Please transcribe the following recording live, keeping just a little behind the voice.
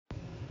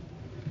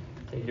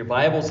Take your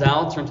Bibles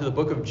out, turn to the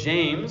book of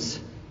James.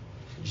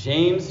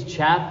 James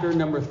chapter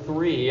number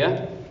 3.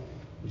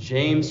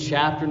 James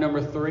chapter number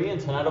 3.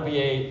 And tonight will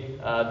be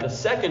the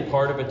second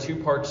part of a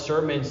two-part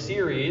sermon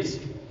series.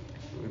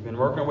 We've been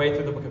working our way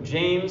through the book of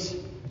James,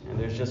 and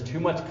there's just too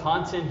much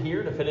content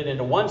here to fit it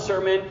into one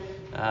sermon.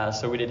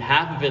 So we did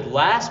half of it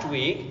last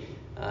week.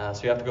 So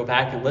you have to go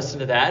back and listen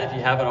to that if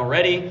you haven't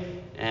already.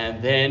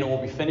 And then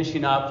we'll be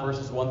finishing up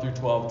verses 1 through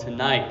 12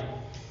 tonight.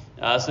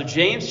 So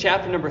James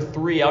chapter number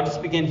 3, I'll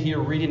just begin here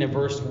reading in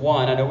verse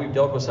 1. I know we've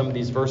dealt with some of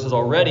these verses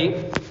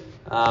already,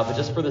 but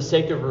just for the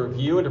sake of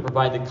review and to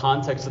provide the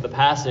context of the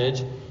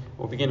passage,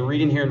 we'll begin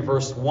reading here in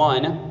verse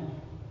 1.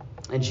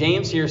 And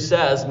James here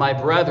says, "My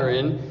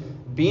brethren,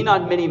 be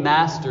not many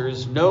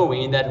masters,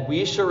 knowing that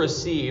we shall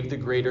receive the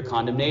greater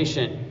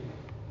condemnation.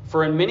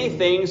 For in many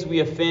things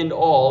we offend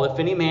all. If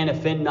any man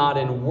offend not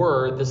in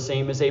word, the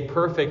same is a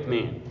perfect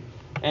man,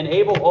 and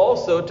able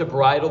also to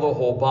bridle the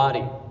whole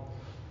body.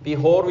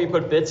 Behold, we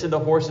put bits in the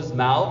horses'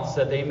 mouths,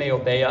 that they may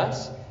obey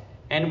us,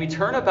 and we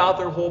turn about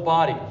their whole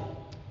body.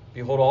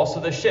 Behold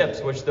also the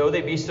ships, which though they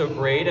be so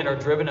great and are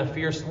driven of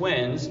fierce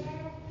winds,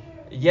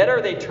 yet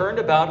are they turned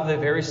about with a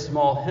very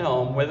small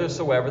helm,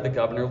 whithersoever the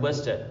governor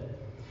listeth.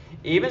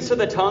 Even so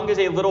the tongue is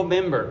a little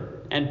member,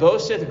 and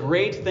boasteth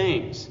great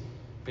things.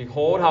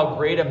 Behold, how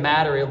great a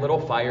matter a little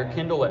fire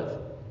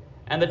kindleth.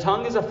 And the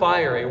tongue is a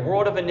fire, a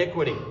world of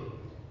iniquity.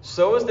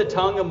 So is the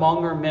tongue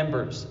among our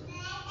members,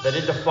 that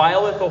it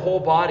defileth the whole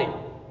body,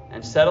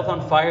 and setteth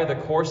on fire the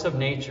course of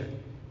nature,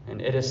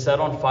 and it is set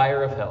on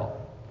fire of hell.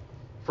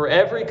 For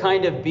every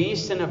kind of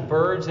beast, and of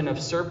birds, and of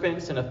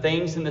serpents, and of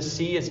things in the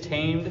sea is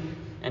tamed,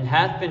 and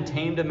hath been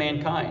tamed of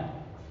mankind.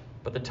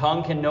 But the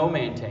tongue can no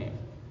man tame.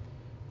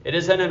 It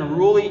is an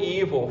unruly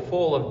evil,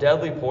 full of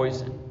deadly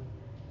poison.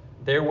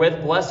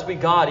 Therewith bless we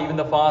God, even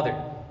the Father,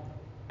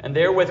 and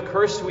therewith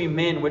curse we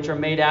men, which are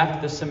made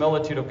after the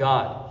similitude of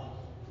God.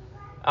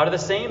 Out of the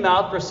same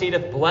mouth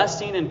proceedeth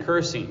blessing and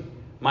cursing.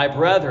 My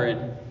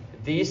brethren,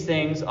 these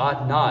things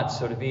ought not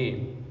so to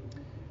be.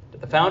 Doth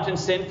the fountain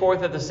send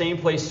forth at the same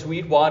place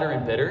sweet water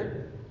and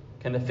bitter?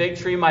 Can the fig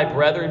tree, my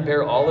brethren,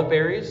 bear olive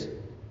berries,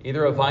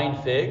 either of vine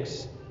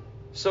figs?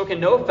 So can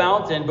no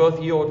fountain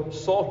both yield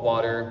salt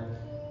water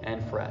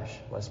and fresh.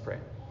 Let's pray.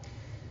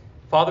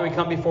 Father, we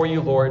come before you,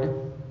 Lord.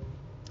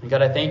 And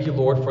God, I thank you,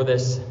 Lord, for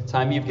this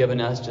time you've given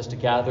us just to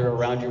gather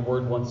around your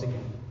word once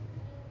again.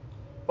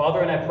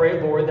 Father, and I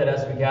pray, Lord, that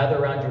as we gather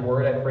around your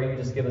word, I pray you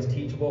just give us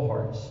teachable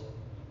hearts.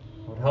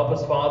 Lord, help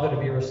us, Father, to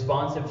be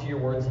responsive to your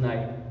word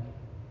tonight.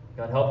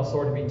 God, help us,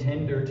 Lord, to be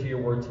tender to your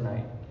word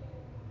tonight.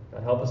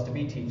 God, help us to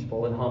be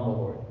teachable and humble,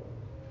 Lord.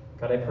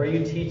 God, I pray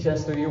you teach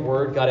us through your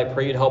word. God, I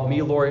pray you'd help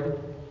me, Lord.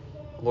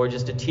 Lord,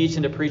 just to teach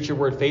and to preach your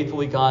word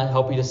faithfully, God.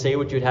 Help me to say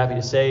what you'd have me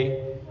to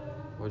say.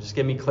 Lord, just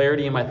give me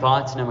clarity in my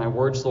thoughts and in my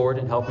words, Lord,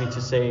 and help me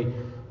to say,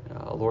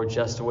 Lord,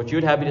 just what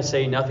you'd have me to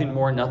say, nothing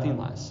more, nothing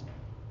less.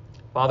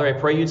 Father, I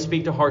pray you'd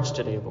speak to hearts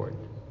today, Lord.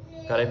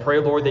 God, I pray,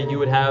 Lord, that you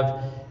would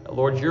have,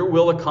 Lord, your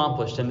will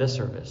accomplished in this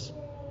service.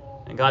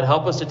 And God,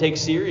 help us to take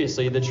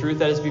seriously the truth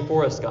that is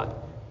before us, God,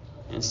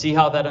 and see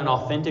how that an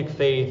authentic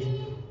faith,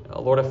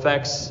 Lord,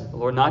 affects,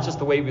 Lord, not just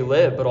the way we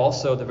live, but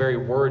also the very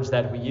words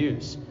that we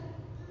use.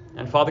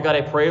 And Father God,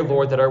 I pray,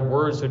 Lord, that our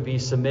words would be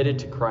submitted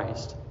to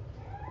Christ.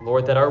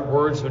 Lord, that our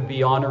words would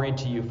be honoring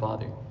to you,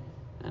 Father.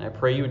 And I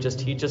pray you would just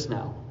teach us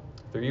now.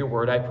 Through your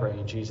word, I pray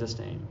in Jesus'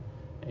 name.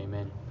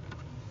 Amen.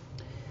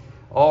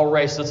 All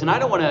right, so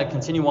tonight I want to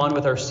continue on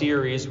with our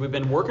series. We've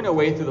been working our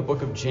way through the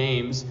book of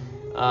James.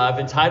 I've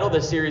entitled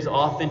this series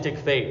Authentic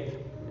Faith.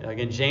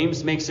 Again,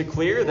 James makes it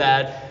clear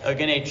that,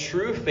 again, a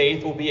true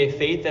faith will be a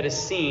faith that is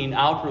seen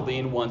outwardly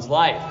in one's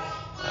life.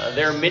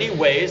 There are many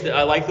ways that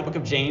I like the book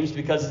of James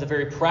because it's a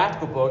very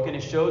practical book, and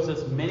it shows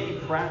us many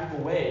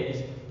practical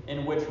ways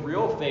in which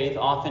real faith,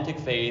 authentic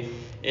faith,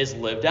 is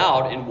lived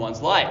out in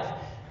one's life.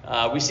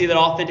 We see that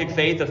authentic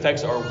faith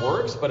affects our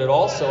works, but it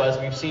also, as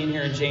we've seen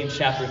here in James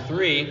chapter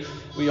 3,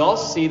 we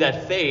also see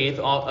that faith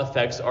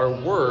affects our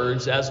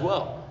words as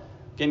well.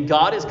 Again,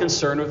 God is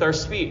concerned with our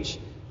speech.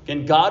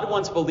 Again, God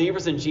wants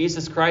believers in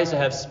Jesus Christ to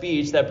have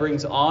speech that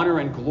brings honor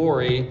and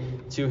glory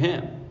to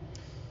him.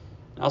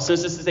 Now,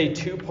 since this is a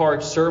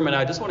two-part sermon,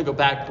 I just want to go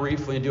back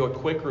briefly and do a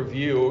quick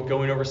review,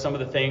 going over some of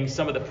the things,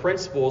 some of the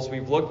principles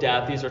we've looked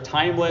at. These are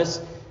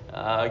timeless,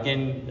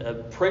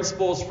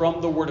 principles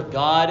from the Word of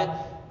God.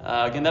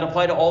 Again, that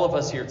apply to all of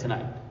us here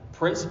tonight.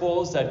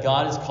 Principles that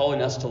God is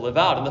calling us to live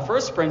out. And the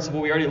first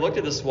principle, we already looked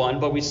at this one,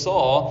 but we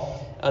saw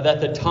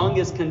that the tongue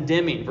is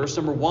condemning. Verse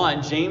number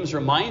 1, James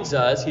reminds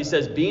us, he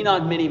says, "Be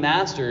not many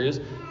masters,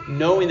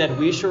 knowing that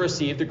we shall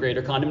receive the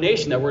greater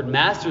condemnation." That word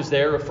masters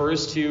there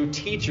refers to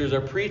teachers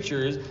or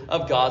preachers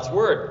of God's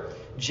word.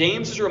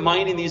 James is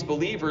reminding these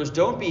believers,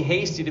 don't be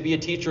hasty to be a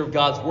teacher of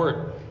God's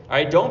word. All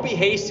right, don't be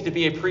hasty to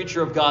be a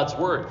preacher of God's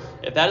word.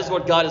 If that is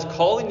what God is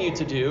calling you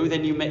to do,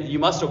 then you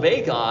must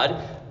obey God,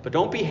 but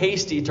don't be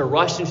hasty to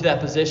rush into that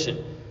position.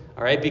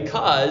 All right,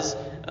 because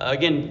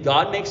again,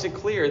 God makes it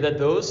clear that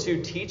those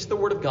who teach the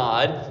Word of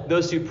God,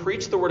 those who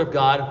preach the Word of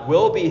God,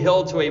 will be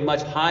held to a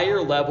much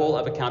higher level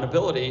of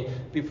accountability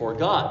before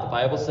God. The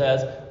Bible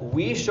says,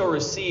 we shall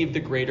receive the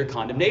greater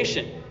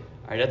condemnation.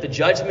 All right, at the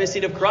judgment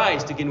seat of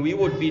Christ, again, we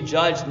would be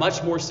judged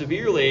much more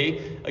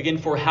severely, again,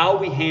 for how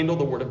we handle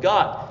the Word of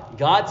God.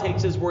 God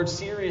takes His Word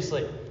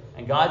seriously.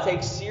 And God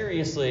takes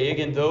seriously,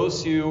 again,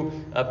 those who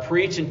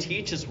preach and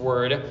teach His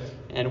Word,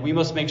 and we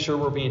must make sure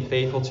we're being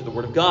faithful to the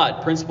Word of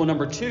God. Principle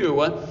number 2,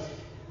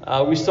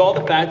 we saw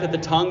the fact that the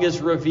tongue is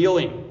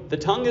revealing. The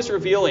tongue is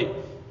revealing.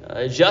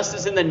 Just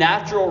as in the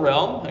natural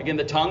realm, again,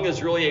 the tongue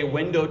is really a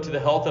window to the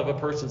health of a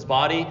person's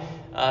body,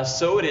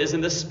 so it is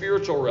in the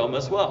spiritual realm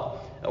as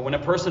well. When a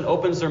person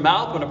opens their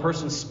mouth, when a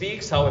person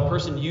speaks, how a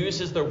person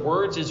uses their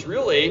words is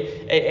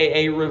really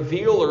a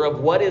revealer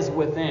of what is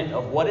within,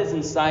 of what is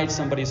inside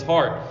somebody's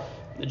heart.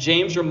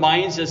 James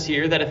reminds us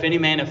here that if any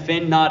man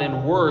offend not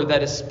in word,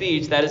 that is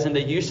speech, that is in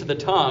the use of the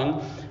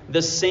tongue,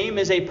 the same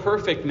is a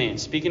perfect man,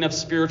 speaking of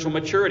spiritual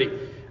maturity. All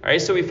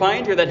right, so we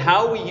find here that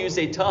how we use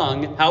our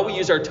tongue,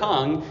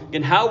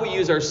 and how we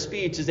use our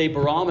speech is a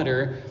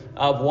barometer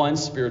of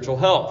one's spiritual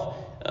health.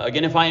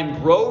 Again, if I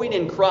am growing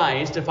in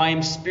Christ, if I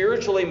am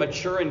spiritually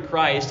mature in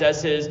Christ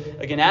as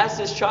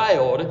his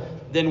child,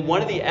 then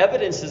one of the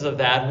evidences of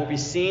that will be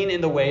seen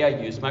in the way I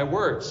use my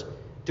words.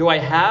 Do I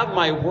have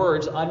my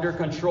words under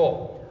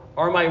control?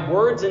 Are my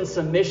words in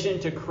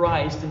submission to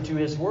Christ and to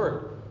His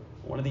Word?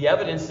 One of the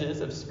evidences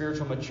of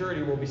spiritual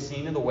maturity will be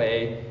seen in the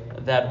way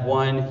that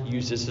one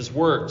uses his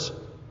words.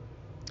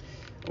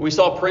 We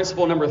saw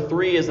principle number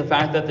 3 is the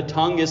fact that the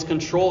tongue is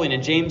controlling,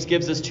 and James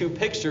gives us 2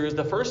 pictures.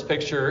 The first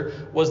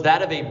picture was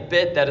that of a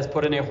bit that is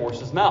put in a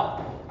horse's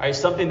mouth. Right,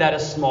 something that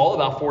is small,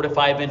 about 4 to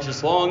 5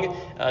 inches long,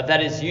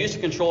 that is used to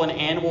control an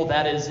animal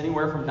that is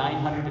anywhere from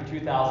 900 to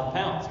 2,000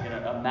 pounds.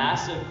 Again, a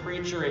massive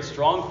creature, a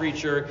strong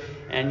creature,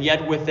 and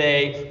yet with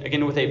a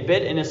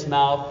bit in its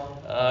mouth.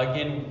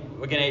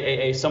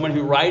 Someone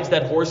who rides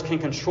that horse can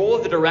control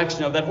the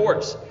direction of that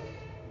horse.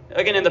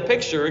 Again, in the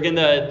picture,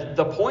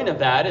 the point of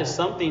that is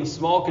something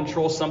small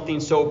controls something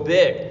so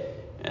big.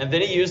 And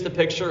then he used the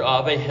picture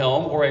of a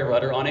helm or a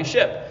rudder on a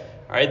ship.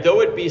 All right,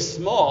 though it be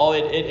small,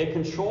 it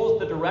controls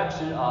the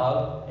direction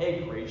of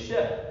a great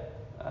ship.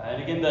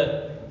 And again,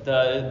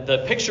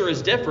 the picture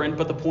is different,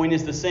 but the point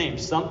is the same.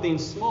 Something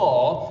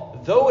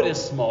small, though it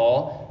is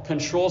small,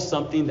 controls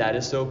something that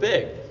is so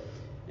big.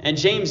 And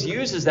James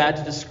uses that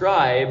to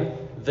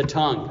describe the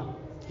tongue.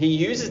 He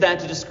uses that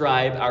to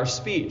describe our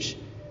speech.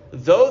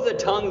 Though the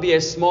tongue be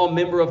a small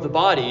member of the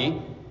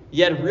body,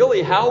 yet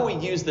really how we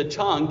use the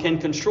tongue can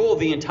control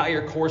the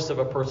entire course of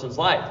a person's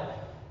life.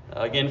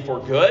 Again, for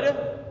good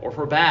or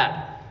for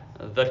bad.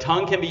 The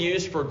tongue can be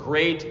used for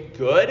great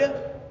good,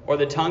 or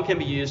the tongue can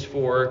be used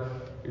for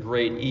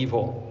great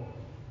evil.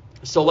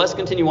 So let's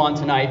continue on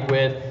tonight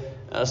with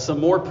some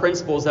more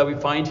principles that we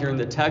find here in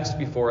the text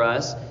before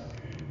us.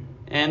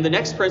 And the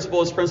next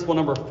principle is principle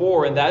number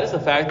 4, and that is the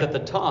fact that the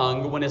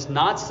tongue, when it's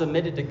not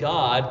submitted to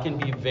God, can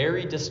be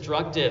very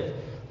destructive.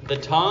 The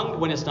tongue,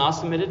 when it's not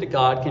submitted to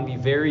God, can be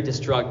very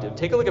destructive.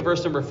 Take a look at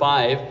verse number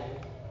 5.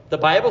 The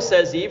Bible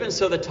says, even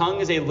so the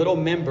tongue is a little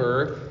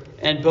member,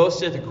 and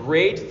boasteth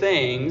great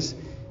things.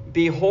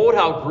 Behold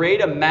how great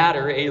a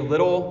matter a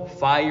little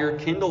fire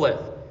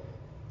kindleth.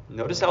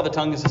 Notice how the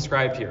tongue is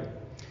described here.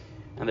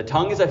 And the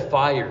tongue is a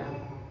fire,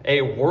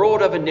 a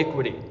world of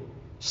iniquity.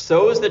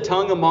 So is the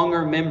tongue among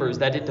our members,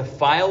 that it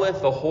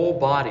defileth the whole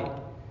body,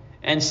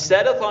 and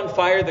setteth on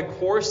fire the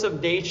course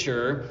of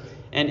nature,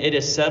 and it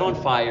is set on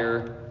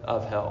fire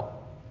of hell.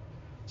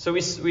 So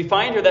we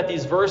find here that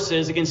these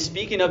verses, again,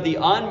 speaking of the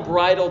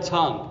unbridled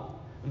tongue,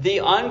 the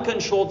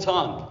uncontrolled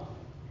tongue.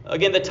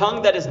 Again, the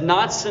tongue that is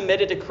not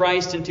submitted to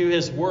Christ and to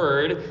His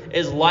Word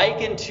is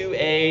likened to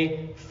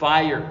a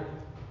fire.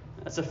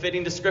 That's a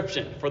fitting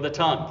description for the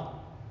tongue.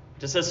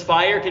 Just as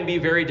fire can be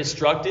very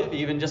destructive,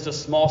 even just a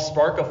small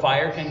spark of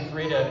fire can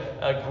create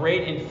a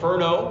great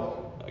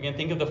inferno. Again,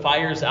 think of the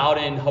fires out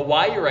in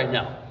Hawaii right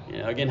now.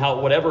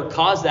 Whatever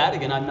caused that,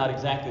 again, I'm not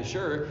exactly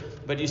sure.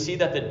 But you see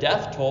that the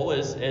death toll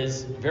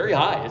is very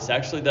high. It's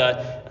actually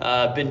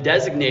been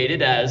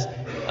designated as,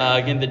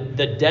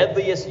 the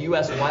deadliest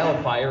U.S.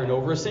 wildfire in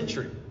over a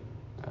century.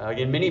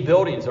 Many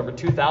buildings, over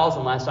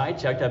 2,000 last I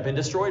checked, have been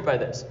destroyed by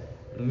this.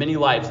 Many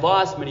lives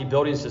lost, many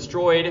buildings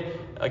destroyed.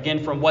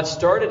 Again, from what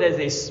started as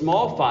a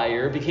small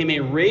fire became a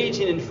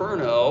raging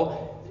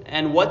inferno.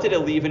 And what did it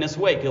leave in its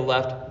wake? It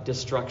left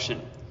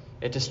destruction.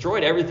 It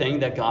destroyed everything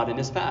that got in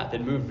its path.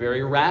 It moved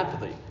very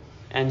rapidly.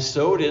 And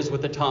so it is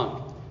with the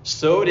tongue.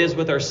 So it is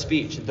with our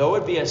speech. Though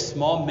it be a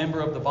small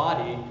member of the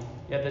body,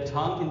 yet the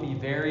tongue can be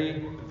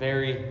very,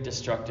 very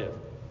destructive.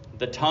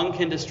 The tongue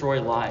can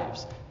destroy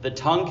lives. The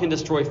tongue can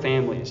destroy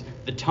families.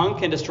 The tongue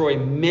can destroy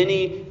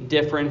many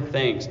different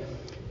things.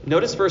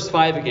 Notice verse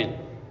 5 again.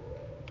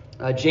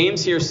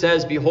 James here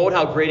says, behold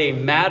how great a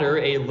matter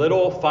a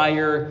little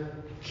fire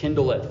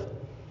kindleth.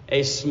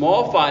 A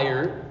small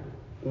fire,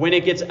 when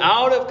it gets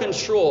out of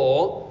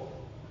control,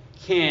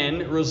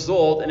 can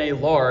result in a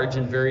large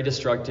and very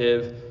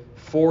destructive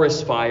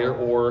forest fire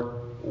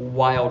or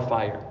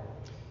wildfire.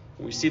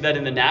 We see that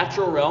in the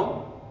natural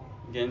realm.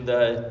 Again,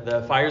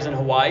 the fires in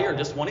Hawaii are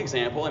just one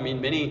example. I mean,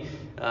 many,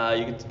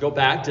 you could go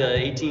back to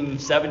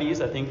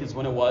 1870s, I think is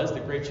when it was, the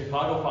Great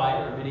Chicago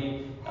Fire, and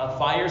many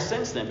fires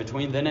since then,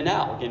 between then and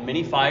now. Again,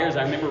 many fires.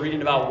 I remember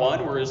reading about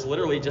one where it was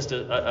literally just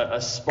a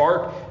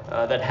spark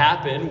that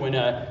happened when,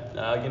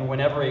 again,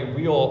 whenever a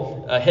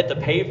wheel hit the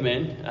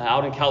pavement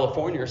out in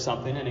California or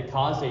something, and it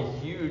caused a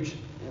huge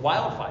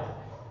wildfire.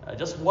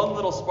 Just one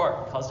little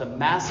spark caused a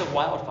massive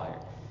wildfire.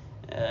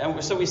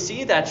 And so we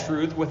see that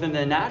truth within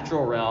the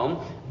natural realm,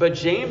 but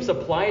James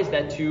applies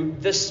that to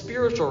the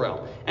spiritual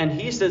realm. And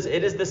he says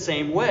it is the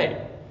same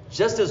way.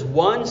 Just as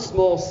one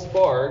small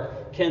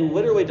spark can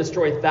literally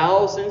destroy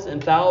thousands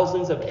and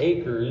thousands of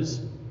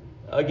acres,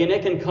 again,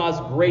 it can cause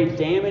great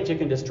damage, it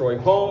can destroy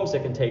homes,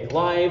 it can take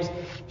lives,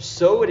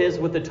 so it is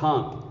with the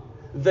tongue.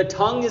 The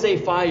tongue is a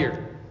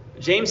fire.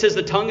 James says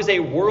the tongue is a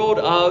world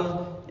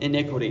of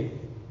iniquity.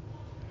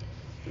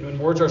 When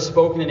words are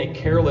spoken in a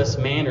careless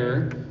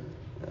manner,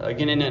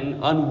 again, in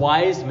an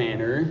unwise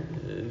manner,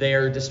 they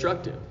are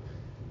destructive.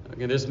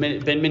 Again, there's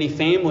been many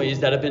families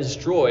that have been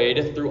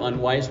destroyed through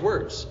unwise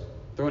words,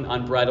 through an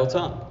unbridled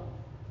tongue.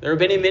 There have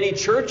been many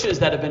churches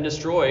that have been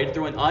destroyed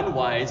through an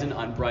unwise and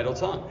unbridled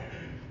tongue.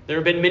 There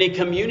have been many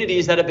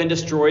communities that have been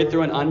destroyed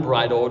through an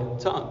unbridled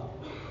tongue.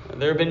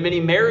 There have been many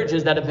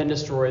marriages that have been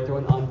destroyed through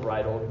an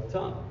unbridled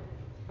tongue.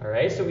 All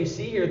right, so we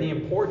see here the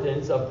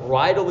importance of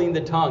bridling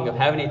the tongue, of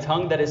having a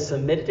tongue that is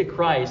submitted to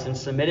Christ and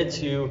submitted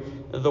to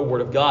the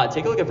Word of God.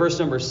 Take a look at verse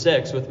number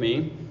 6 with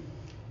me.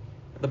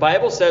 The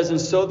Bible says,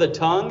 and so the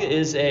tongue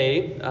is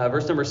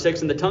verse number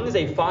 6, and the tongue is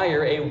a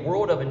fire, a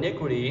world of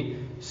iniquity.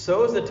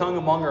 So is the tongue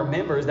among our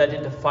members, that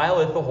it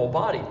defileth the whole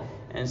body,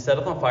 and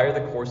setteth on fire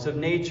the course of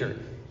nature,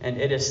 and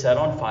it is set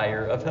on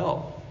fire of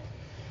hell.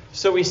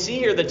 So we see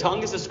here the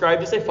tongue is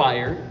described as a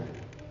fire.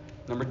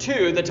 Number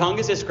 2, the tongue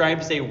is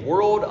described as a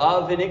world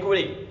of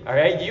iniquity. All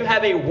right, you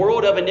have a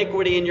world of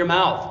iniquity in your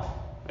mouth.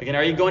 Again,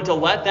 are you going to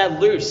let that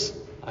loose?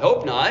 I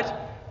hope not.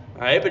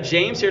 All right, but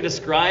James here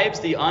describes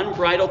the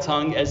unbridled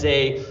tongue as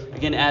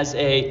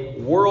a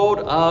world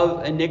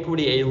of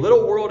iniquity, a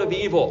little world of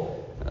evil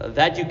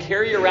that you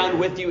carry around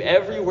with you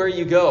everywhere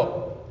you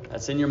go.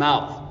 That's in your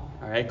mouth.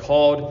 All right,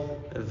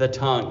 called the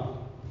tongue.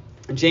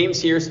 And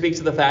James here speaks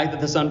of the fact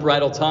that this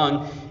unbridled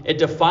tongue, it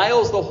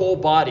defiles the whole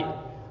body.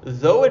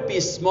 Though it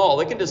be small,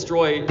 it can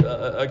destroy,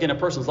 a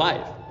person's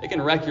life. It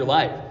can wreck your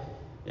life.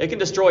 It can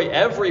destroy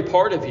every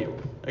part of you.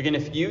 Again,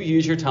 if you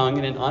use your tongue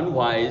in an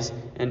unwise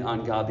and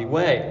ungodly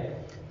way.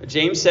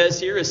 James says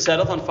here, is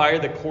setteth on fire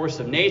the course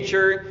of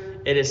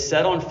nature. It is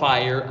set on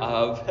fire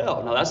of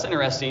hell. Now, that's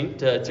interesting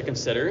to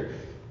consider.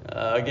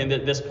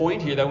 This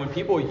point here, that when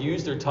people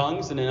use their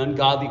tongues in an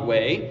ungodly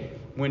way,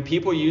 when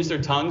people use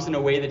their tongues in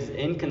a way that is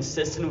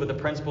inconsistent with the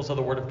principles of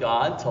the Word of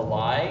God, to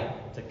lie,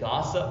 to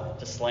gossip,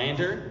 to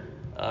slander,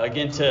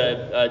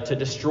 to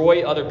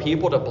destroy other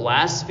people, to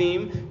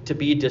blaspheme, to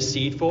be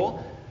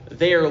deceitful,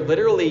 they are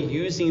literally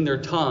using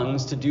their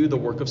tongues to do the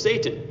work of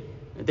Satan.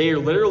 They are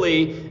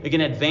literally,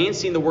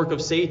 advancing the work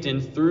of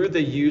Satan through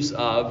the use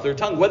of their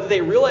tongue, whether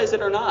they realize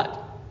it or not. All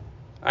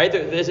right,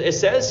 it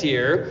says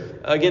here,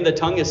 again, the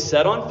tongue is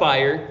set on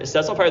fire. It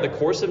sets on fire the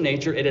course of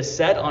nature. It is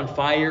set on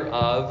fire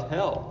of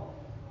hell.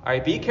 All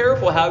right, be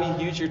careful how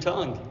you use your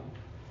tongue.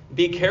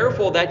 Be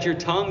careful that your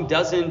tongue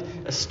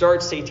doesn't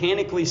start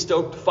satanically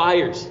stoked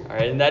fires, all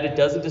right, and that it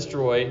doesn't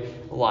destroy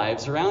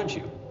lives around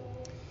you.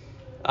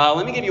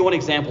 Let me give you one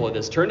example of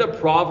this. Turn to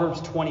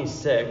Proverbs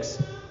 26,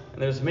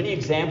 and there's many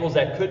examples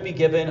that could be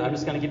given. I'm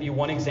just going to give you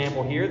one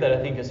example here that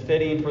I think is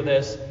fitting for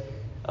this,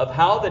 of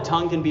how the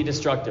tongue can be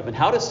destructive and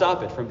how to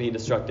stop it from being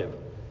destructive.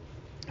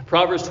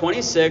 Proverbs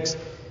 26,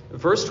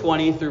 verse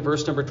 20 through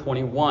verse number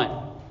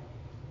 21.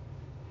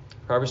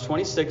 Proverbs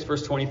 26,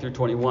 verse 20 through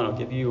 21. I'll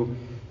give you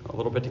a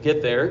little bit to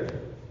get there.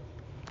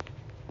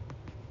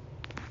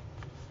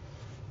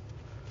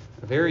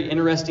 A very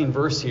interesting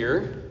verse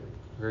here,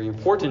 a very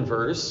important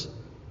verse.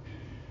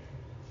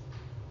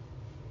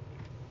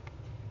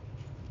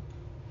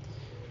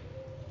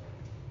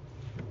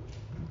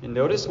 And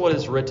notice what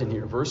is written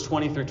here, verse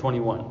 20 through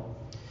 21.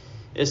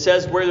 It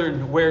says,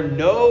 where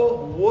no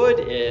wood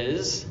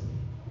is,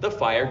 the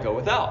fire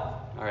goeth out.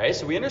 All right,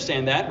 so we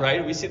understand that,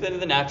 right? We see that in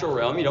the natural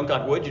realm. You don't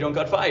got wood, you don't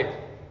got fire.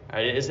 All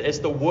right, it's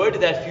the wood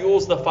that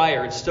fuels the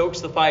fire. It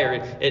stokes the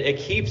fire. It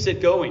keeps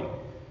it going.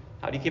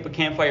 How do you keep a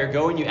campfire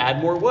going? You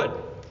add more wood.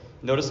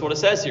 Notice what it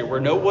says here. Where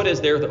no wood is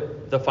there,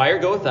 the fire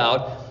goeth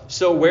out.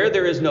 So where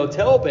there is no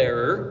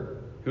talebearer,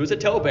 who's a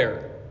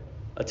talebearer?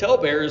 A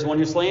talebearer is one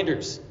who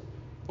slanders,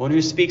 one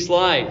who speaks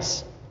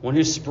lies, one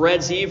who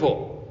spreads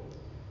evil.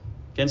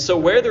 And so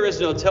where there is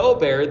no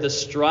talebearer, the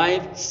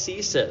strife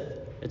ceaseth.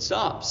 It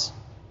stops.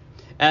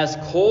 As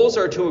coals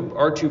are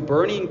to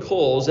burning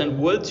coals, and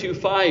wood to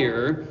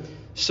fire,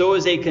 so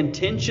is a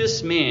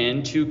contentious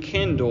man to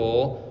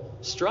kindle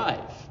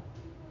strife.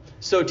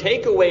 So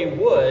take away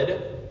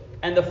wood,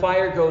 and the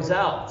fire goes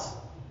out.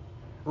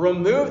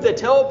 Remove the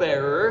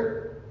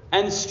talebearer,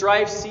 and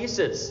strife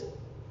ceases.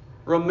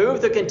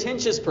 Remove the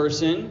contentious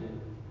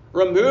person,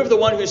 remove the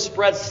one who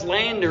spreads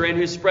slander and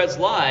who spreads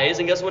lies,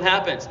 and guess what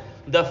happens?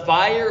 the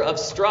fire of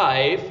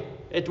strife,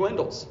 it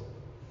dwindles.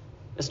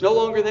 It's no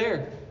longer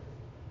there.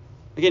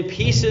 Again,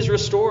 peace is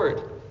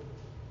restored.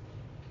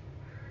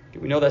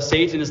 We know that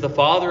Satan is the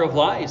father of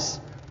lies.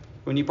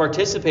 When you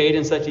participate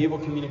in such evil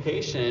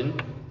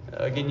communication,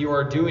 again, you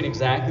are doing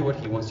exactly what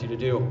he wants you to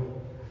do.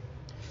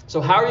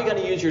 So how are you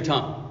going to use your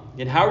tongue?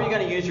 Again, how are you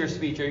going to use your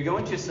speech? Are you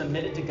going to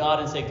submit it to God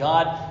and say,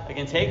 God,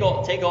 again, take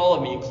all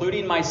of me,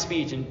 including my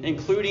speech, and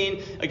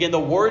including, again, the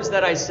words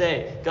that I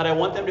say. God, I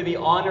want them to be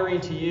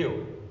honoring to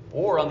you.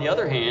 Or, on the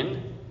other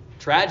hand,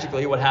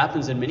 tragically, what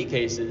happens in many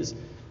cases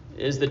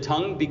is the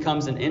tongue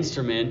becomes an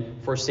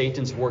instrument for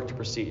Satan's work to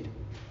proceed.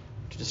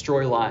 To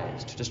destroy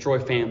lives, to destroy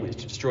families,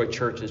 to destroy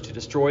churches, to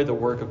destroy the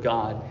work of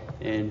God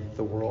in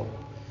the world.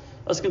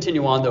 Let's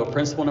continue on, though.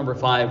 Principle number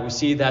 5, we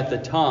see that the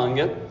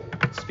tongue,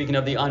 speaking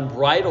of the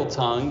unbridled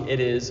tongue, it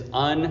is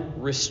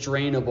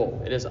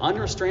unrestrainable. It is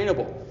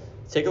unrestrainable.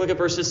 Take a look at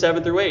verses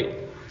 7 through 8.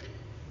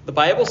 The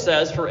Bible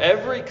says, "For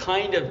every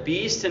kind of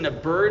beast and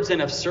of birds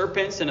and of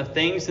serpents and of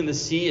things in the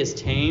sea is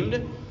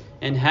tamed,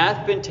 and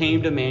hath been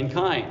tamed of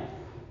mankind.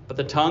 But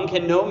the tongue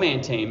can no man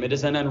tame. It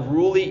is an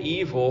unruly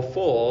evil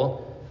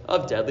full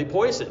of deadly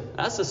poison."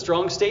 That's a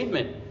strong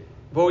statement.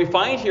 But we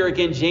find here,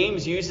 again,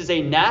 James uses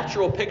a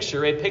natural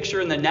picture, a picture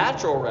in the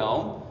natural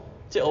realm,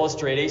 to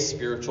illustrate a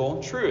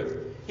spiritual truth.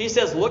 He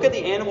says, look at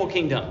the animal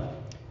kingdom.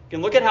 You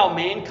can look at how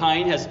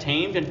mankind has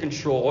tamed and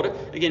controlled,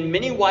 again,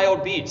 many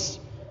wild beasts.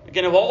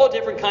 Again, of all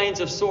different kinds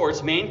of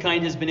sorts,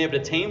 mankind has been able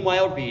to tame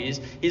wild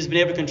beasts. He's been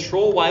able to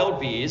control wild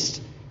beasts.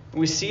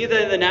 We see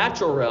that in the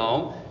natural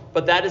realm,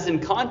 but that is in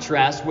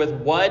contrast with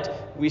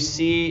what we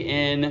see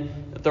in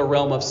the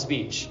realm of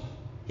speech.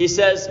 He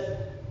says,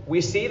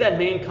 we see that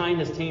mankind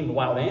has tamed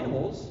wild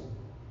animals.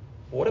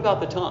 What about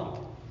the tongue?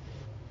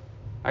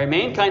 All right,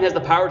 mankind has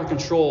the power to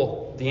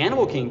control the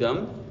animal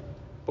kingdom,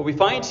 but we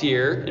find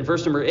here in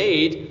verse number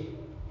 8,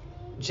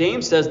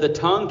 James says the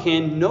tongue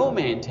can no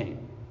man tame.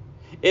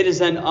 It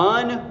is an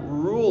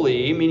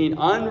unruly, meaning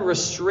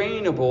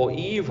unrestrainable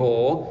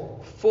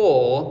evil,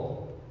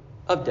 full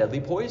of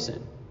deadly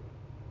poison.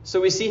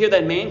 So we see here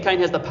that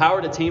mankind has the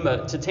power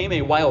to tame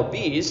a wild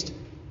beast,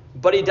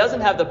 but he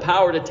doesn't have the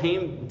power to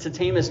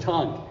tame his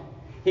tongue.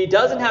 He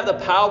doesn't have the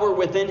power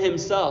within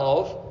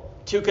himself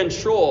to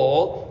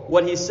control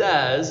what he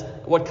says,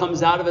 what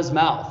comes out of his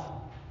mouth,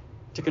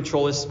 to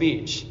control his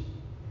speech.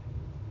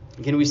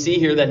 Again, we see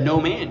here that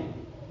no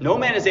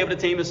man is able to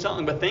tame his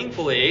tongue. But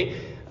thankfully,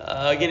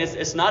 again,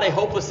 it's not a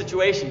hopeless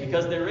situation,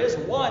 because there is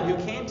one who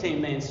can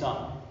tame man's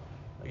tongue.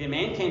 Again,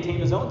 man can't tame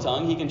his own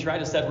tongue. He can try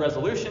to set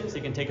resolutions.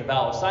 He can take a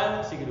vow of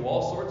silence. He can do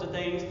all sorts of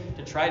things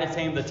to try to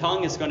tame the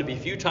tongue. It's going to be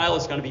futile.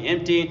 It's going to be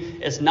empty.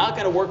 It's not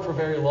going to work for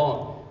very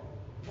long.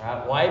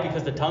 Right? Why?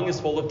 Because the tongue is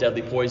full of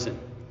deadly poison.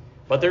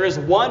 But there is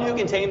one who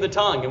can tame the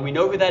tongue, and we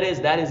know who that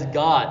is. That is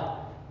God.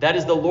 That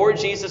is the Lord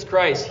Jesus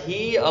Christ.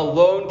 He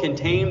alone can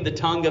tame the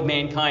tongue of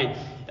mankind.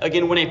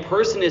 Again, when a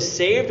person is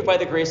saved by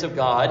the grace of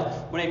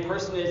God, when a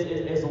person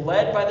is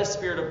led by the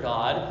Spirit of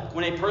God,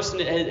 when a person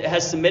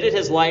has submitted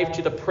his life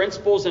to the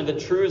principles and the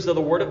truths of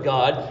the Word of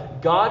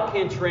God, God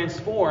can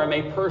transform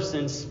a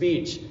person's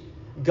speech.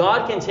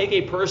 God can take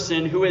a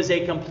person who is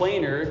a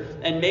complainer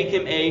and make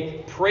him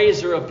a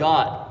praiser of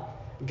God.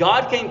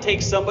 God can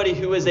take somebody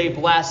who is a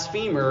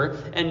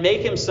blasphemer and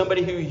make him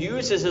somebody who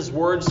uses his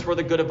words for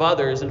the good of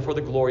others and for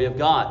the glory of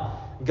God.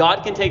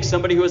 God can take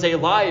somebody who is a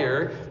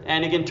liar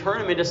and again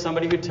turn him into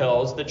somebody who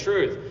tells the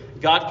truth.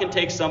 God can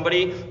take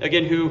somebody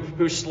again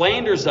who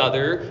slanders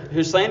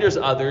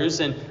others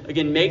and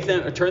again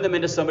turn them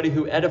into somebody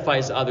who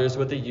edifies others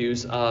with the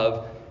use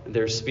of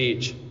their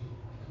speech.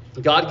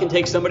 God can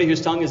take somebody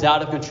whose tongue is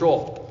out of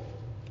control,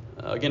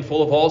 again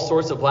full of all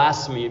sorts of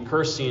blasphemy and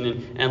cursing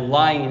and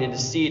lying and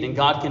deceit, and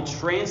God can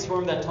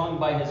transform that tongue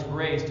by His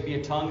grace to be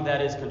a tongue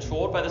that is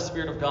controlled by the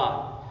Spirit of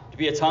God. To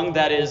be a tongue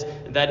that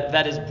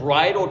is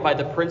bridled by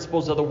the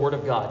principles of the Word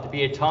of God. To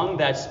be a tongue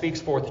that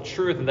speaks forth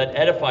truth and that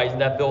edifies and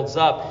that builds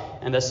up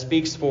and that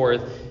speaks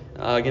forth,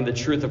 again, the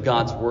truth of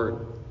God's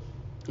Word.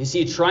 You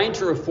see, trying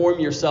to reform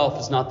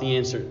yourself is not the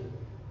answer,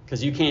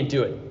 because you can't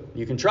do it.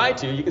 You can try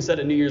to. You can set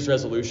a New Year's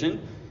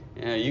resolution.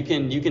 You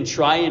can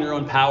try in your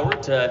own power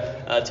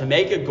to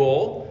make a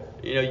goal.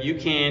 You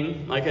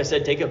can, like I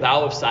said, take a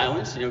vow of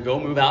silence.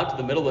 Go move out to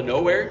the middle of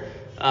nowhere.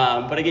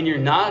 But again, you're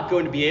not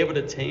going to be able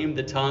to tame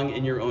the tongue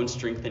in your own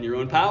strength and your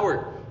own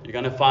power. You're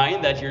going to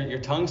find that your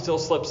tongue still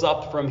slips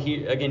up from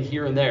here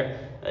and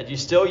there. That you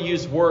still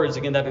use words,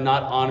 again, that are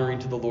not honoring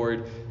to the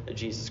Lord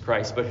Jesus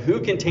Christ. But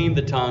who can tame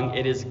the tongue?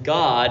 It is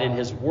God and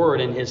His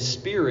Word and His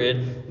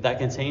Spirit that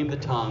can tame the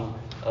tongue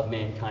of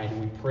mankind.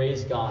 And we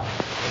praise God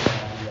for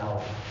that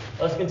reality.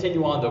 Let's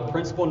continue on, though.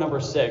 Principle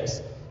number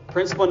 6.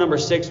 Principle number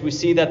 6, we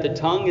see that the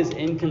tongue is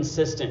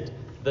inconsistent.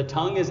 The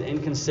tongue is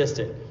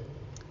inconsistent.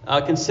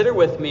 Consider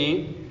with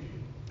me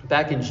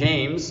back in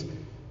James,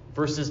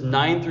 verses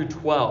 9 through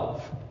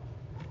 12.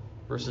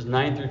 Verses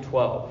 9 through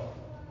 12.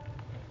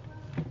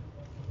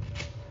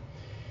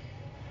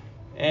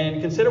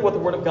 And consider what the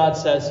Word of God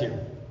says here.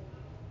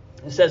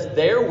 It says,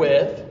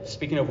 "Therewith,"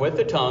 speaking of with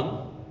the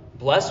tongue,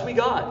 "bless we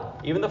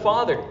God, even the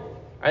Father,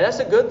 All right, that's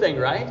a good thing,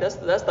 right? That's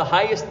the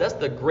highest, that's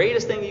the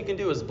greatest thing you can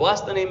do is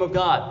bless the name of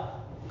God.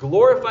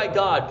 Glorify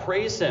God,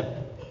 praise Him.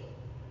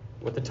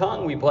 With the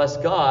tongue we bless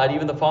God,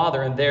 even the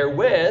Father, and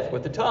therewith,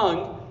 with the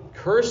tongue,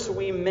 curse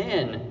we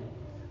men,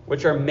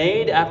 which are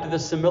made after the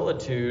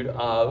similitude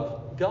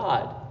of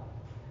God.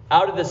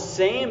 Out of the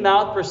same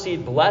mouth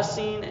proceed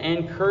blessing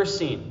and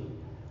cursing.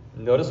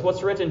 Notice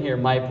what's written here.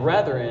 My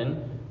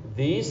brethren,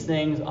 these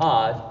things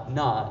ought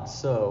not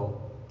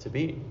so to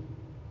be.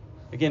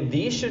 Again,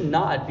 these should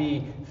not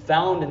be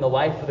found in the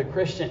life of the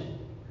Christian.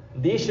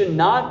 These should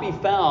not be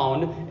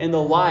found in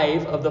the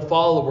life of the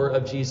follower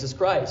of Jesus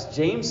Christ.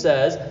 James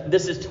says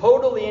this is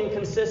totally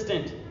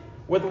inconsistent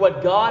with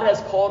what God has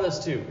called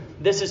us to.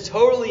 This is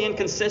totally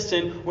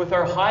inconsistent with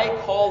our high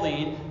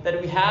calling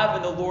that we have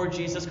in the Lord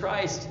Jesus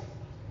Christ.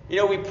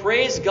 We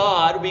praise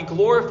God, we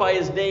glorify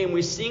His name,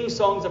 we sing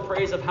songs of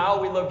praise of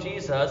how we love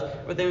Jesus,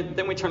 but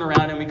then we turn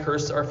around and we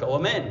curse our fellow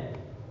men.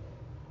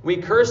 We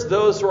curse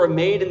those who are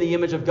made in the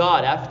image of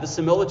God, after the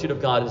similitude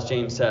of God, as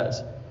James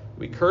says.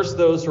 We curse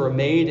those who are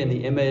made in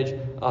the image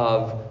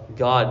of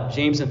God.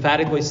 James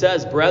emphatically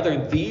says,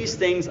 brethren, these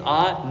things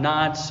ought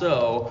not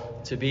so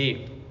to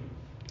be.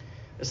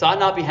 This ought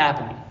not be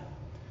happening.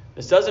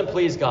 This doesn't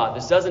please God.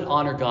 This doesn't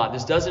honor God.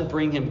 This doesn't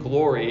bring Him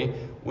glory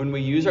when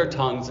we use our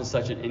tongues in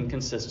such an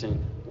inconsistent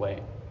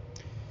way.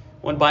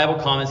 One Bible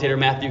commentator,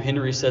 Matthew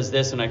Henry, says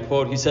this, and I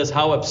quote, he says,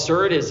 how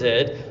absurd is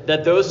it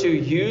that those who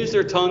use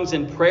their tongues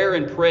in prayer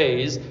and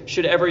praise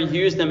should ever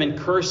use them in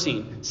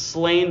cursing,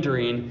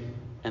 slandering,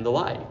 and the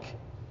like.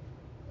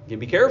 You can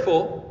be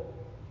careful.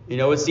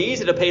 It's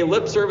easy to pay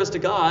lip service to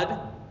God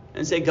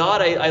and say,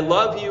 God, I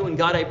love you, and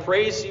God, I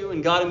praise you,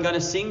 and God, I'm going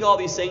to sing all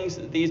these things,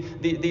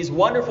 these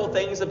wonderful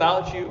things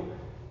about you.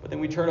 But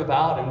then we turn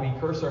about and we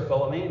curse our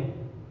fellow man.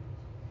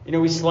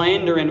 We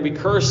slander and we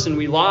curse and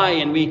we lie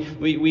and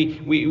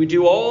we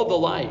do all the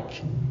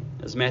like,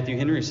 as Matthew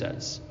Henry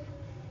says.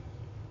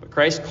 But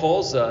Christ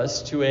calls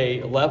us to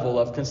a level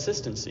of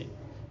consistency.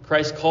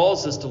 Christ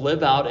calls us to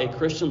live out a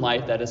Christian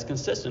life that is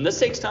consistent. This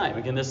takes time.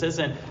 Again, this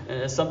isn't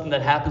something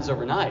that happens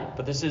overnight,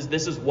 but this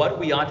is what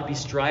we ought to be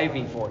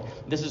striving for.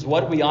 This is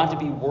what we ought to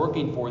be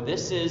working for.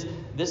 This is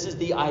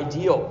the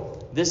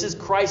ideal. This is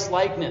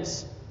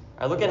Christ-likeness.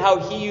 Look at how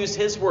He used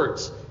His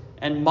words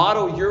and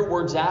model your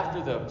words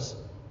after those.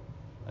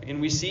 Again,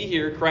 we see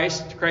here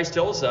Christ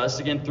tells us,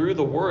 again, through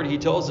the Word, He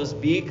tells us,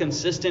 be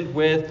consistent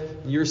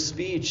with your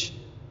speech.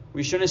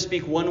 We shouldn't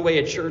speak one way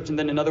at church and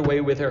then another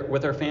way with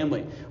our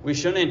family. We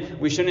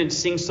shouldn't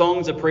sing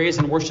songs of praise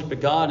and worship to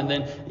God and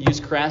then use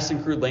crass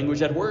and crude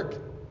language at work.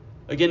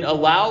 Again,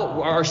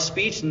 our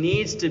speech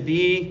needs to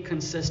be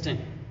consistent.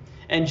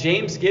 And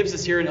James gives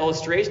us here an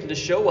illustration to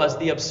show us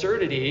the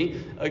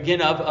absurdity,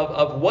 again,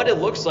 of what it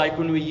looks like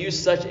when we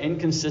use such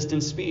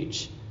inconsistent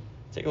speech.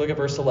 Take a look at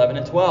verse 11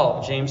 and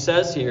 12. James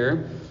says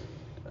here,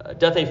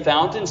 doth a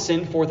fountain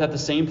send forth at the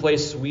same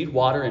place sweet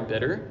water and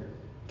bitter?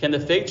 Can the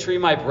fig tree,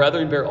 my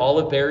brethren, bear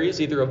olive berries,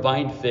 either of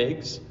vine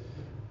figs?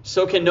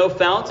 So can no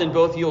fountain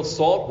both yield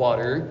salt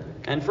water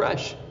and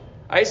fresh.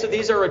 All right, so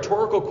these are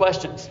rhetorical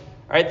questions.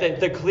 All right,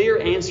 the clear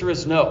answer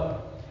is no.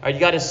 All right, you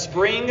got a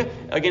spring.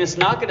 Again, it's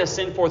not going to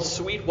send forth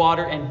sweet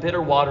water and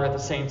bitter water at the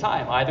same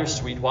time, either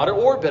sweet water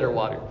or bitter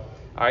water.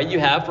 All right, you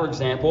have, for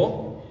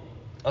example,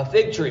 a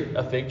fig tree.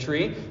 A fig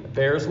tree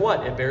bears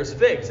what? It bears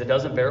figs. It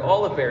doesn't bear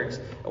olive berries.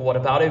 What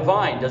about a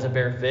vine? Does it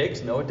bear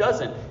figs? No, it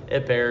doesn't.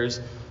 It bears,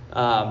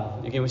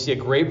 again, we see a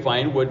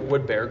grapevine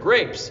would bear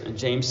grapes. And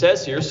James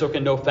says here, so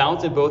can no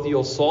fountain both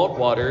yield salt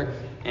water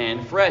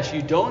and fresh.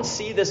 You don't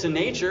see this in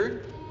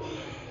nature.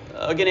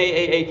 Again,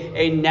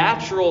 a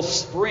natural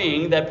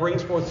spring that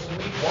brings forth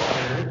sweet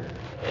water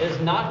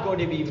is not going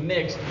to be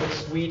mixed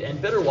with sweet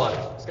and bitter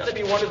water. It's got to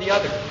be one or the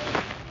other.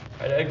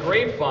 A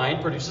grapevine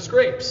produces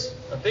grapes.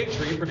 A fig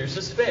tree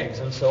produces figs,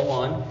 and so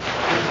on and so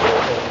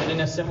forth. And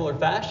in a similar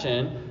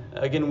fashion,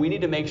 again, we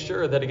need to make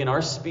sure that, again,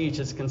 our speech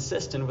is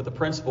consistent with the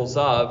principles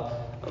of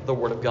the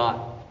Word of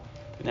God.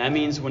 And that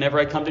means whenever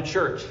I come to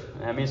church.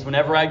 That means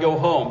whenever I go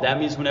home. That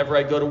means whenever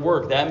I go to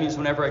work. That means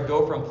whenever I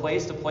go from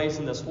place to place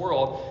in this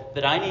world,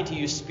 that I need to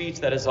use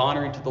speech that is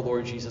honoring to the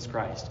Lord Jesus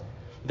Christ.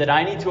 That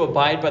I need to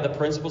abide by the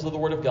principles of the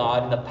Word of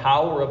God and the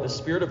power of the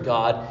Spirit of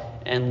God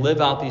and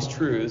live out these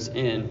truths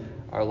in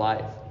our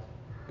life.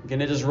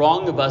 Again, it is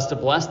wrong of us to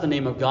bless the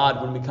name of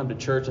God when we come to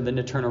church and then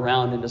to turn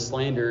around and to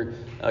slander,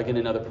 again,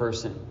 another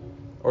person.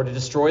 Or to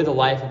destroy the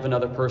life of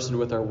another person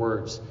with our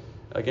words.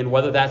 Again,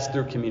 whether that's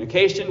through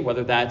communication,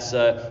 whether that's,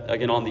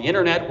 again, on the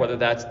internet, whether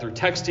that's through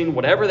texting,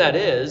 whatever that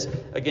is,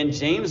 again,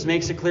 James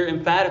makes it clear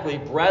emphatically,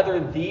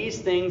 brethren, these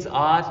things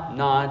ought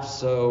not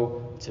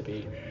so to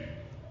be.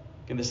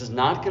 Again, this is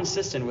not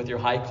consistent with your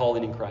high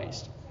calling in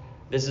Christ.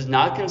 This is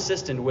not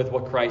consistent with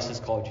what Christ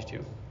has called you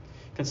to.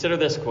 Consider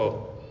this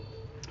quote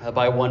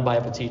by one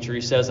Bible teacher.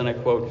 He says, and I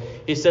quote,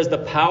 he says, the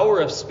power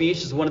of speech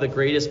is one of the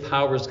greatest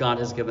powers God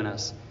has given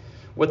us.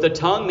 With the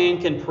tongue,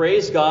 man can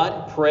praise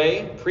God,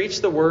 pray, preach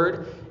the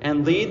word,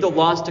 and lead the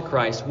lost to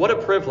Christ. What a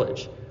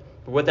privilege.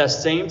 But with that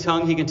same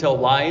tongue, he can tell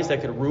lies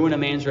that could ruin a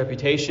man's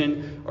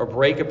reputation or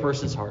break a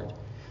person's heart.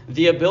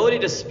 The ability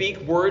to speak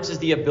words is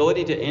the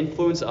ability to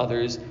influence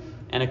others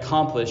and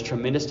accomplish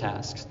tremendous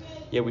tasks.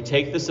 Yet we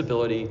take this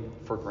ability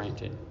for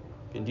granted.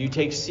 And do you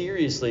take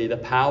seriously the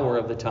power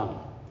of the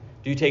tongue?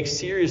 Do you take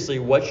seriously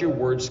what your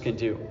words can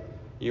do?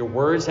 Your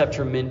words have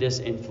tremendous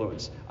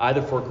influence,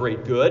 either for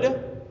great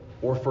good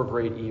or for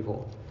great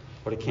evil.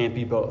 But it can't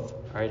be both.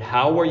 All right,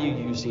 how are you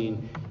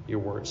using your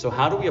words? So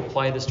how do we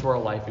apply this to our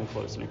life in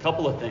closing? A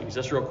couple of things,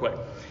 just real quick.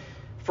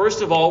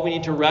 First of all, we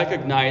need to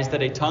recognize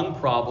that a tongue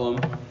problem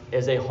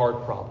is a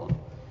heart problem.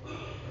 All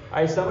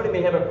right, somebody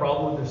may have a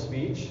problem with their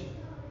speech,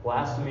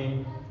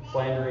 blasphemy,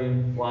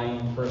 slandering,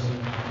 lying,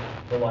 cursing,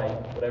 the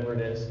like, whatever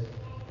it is.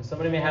 And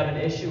somebody may have an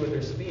issue with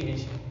their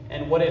speech,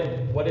 and what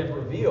it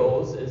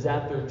reveals is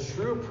that their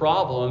true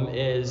problem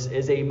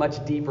is a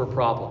much deeper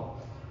problem.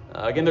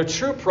 Again, their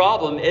true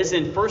problem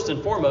isn't first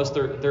and foremost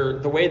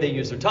the way they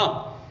use their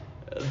tongue.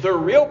 The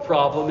real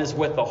problem is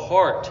with the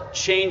heart.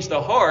 Change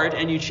the heart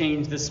and you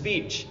change the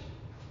speech.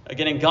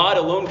 Again, and God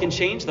alone can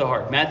change the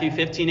heart. Matthew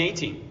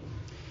 15:18.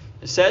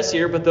 It says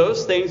here, but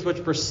those things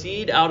which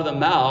proceed out of the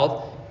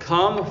mouth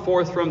come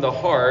forth from the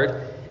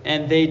heart,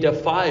 and they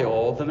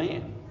defile the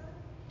man.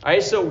 All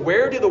right, so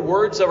where do the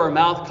words of our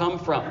mouth come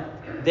from?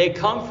 They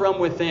come from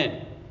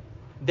within.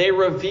 They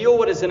reveal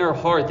what is in our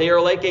heart. They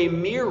are like a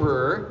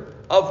mirror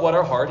of what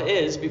our heart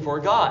is before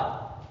God.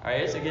 All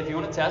right, so again, if you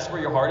want to test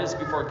where your heart is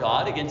before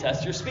God, again,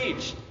 test your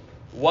speech.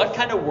 What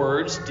kind of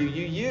words do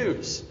you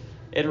use?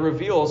 It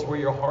reveals where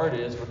your heart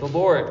is with the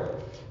Lord.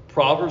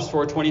 Proverbs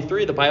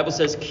 4:23, the Bible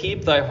says,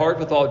 keep thy heart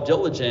with all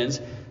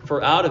diligence,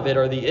 for out of it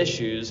are the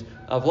issues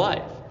of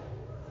life.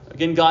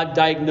 Again, God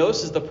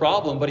diagnoses the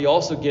problem, but he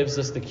also gives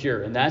us the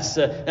cure. And that's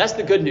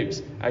the good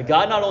news. All right,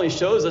 God not only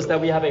shows us that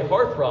we have a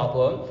heart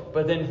problem,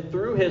 but then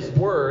through his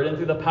word and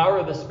through the power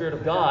of the Spirit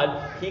of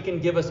God, he can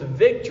give us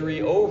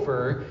victory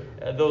over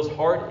those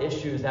heart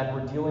issues that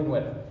we're dealing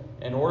with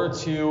in order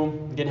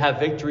to, again, have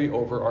victory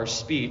over our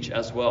speech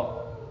as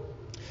well.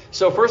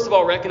 So first of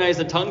all, recognize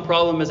the tongue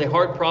problem as a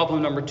heart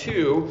problem. Number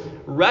two,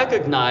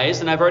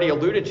 recognize, and I've already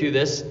alluded to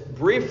this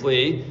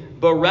briefly,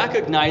 but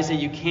recognize that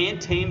you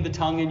can't tame the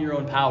tongue in your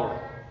own power.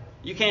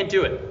 You can't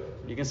do it.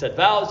 You can set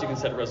vows, you can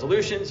set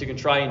resolutions, you can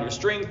try in your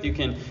strength, you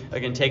can,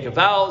 again, take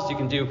vows, you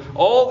can do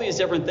all these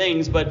different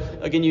things, but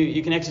again,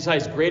 you can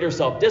exercise greater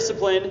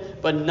self-discipline,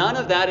 but none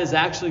of that is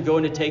actually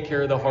going to take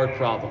care of the heart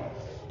problem.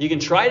 You can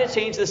try to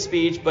change the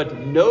speech, but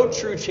no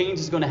true change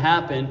is going to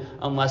happen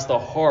unless the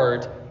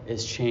heart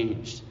is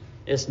changed.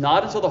 It's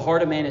not until the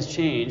heart of man is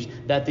changed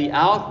that the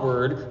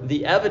outward,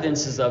 the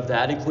evidences of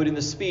that, including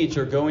the speech,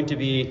 are going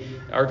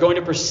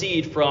to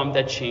proceed from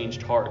that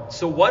changed heart.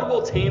 So what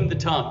will tame the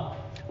tongue?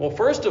 Well,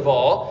 first of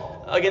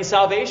all, again,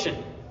 salvation.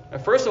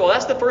 First of all,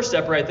 that's the first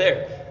step right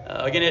there.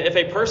 Again, if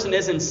a person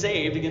isn't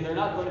saved, again, they're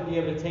not going to be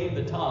able to tame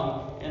the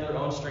tongue in their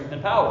own strength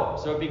and power.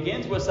 So it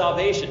begins with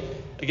salvation.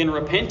 Again,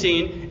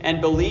 repenting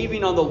and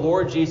believing on the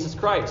Lord Jesus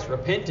Christ.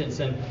 Repentance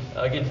and,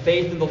 again,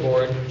 faith in the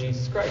Lord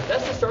Jesus Christ.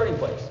 That's the starting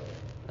place.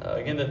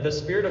 Again, the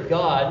Spirit of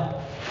God,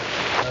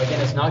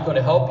 again, is not going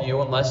to help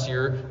you unless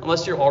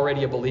you're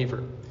already a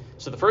believer.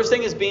 So the first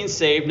thing is being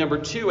saved. Number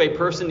two, a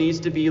person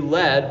needs to be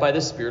led by the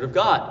Spirit of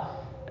God.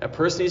 A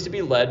person needs to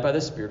be led by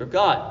the Spirit of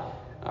God.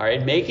 All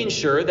right, making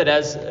sure that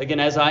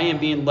as I am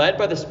being led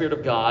by the Spirit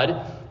of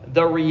God,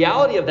 the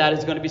reality of that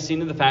is going to be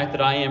seen in the fact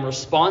that I am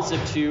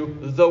responsive to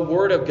the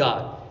Word of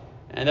God,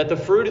 and that the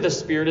fruit of the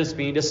Spirit is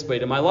being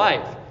displayed in my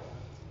life.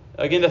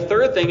 Again, the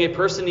third thing, a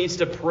person needs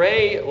to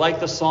pray like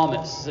the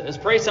psalmist. Let's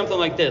pray something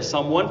like this.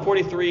 Psalm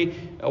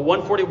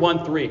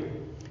 141:3.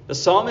 The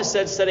psalmist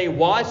said, set a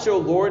watch, O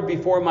Lord,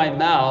 before my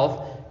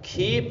mouth.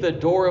 Keep the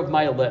door of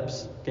my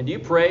lips. Do you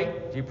pray?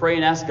 Do you pray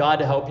and ask God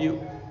to help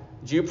you?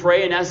 Do you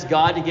pray and ask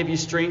God to give you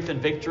strength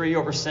and victory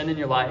over sin in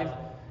your life?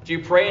 Do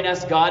you pray and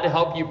ask God to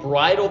help you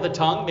bridle the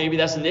tongue? Maybe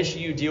that's an issue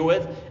you deal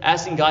with.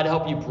 Asking God to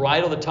help you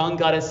bridle the tongue.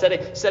 God has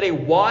set a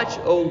watch,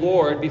 O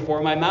Lord,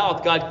 before my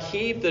mouth. God,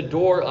 keep the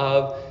door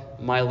of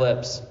my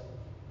lips.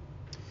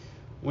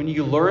 When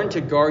you learn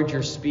to guard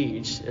your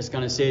speech, it's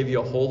going to save you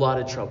a whole lot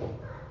of trouble.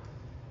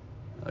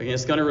 Again,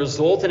 it's going to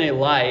result in a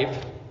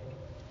life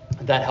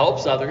that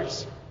helps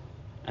others,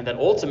 and that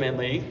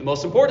ultimately, the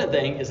most important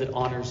thing is it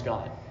honors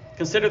God.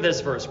 Consider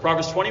this verse,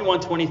 Proverbs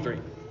 21:23.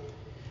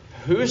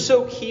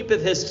 Whoso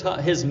keepeth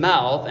his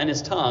mouth and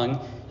his tongue,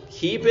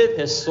 keepeth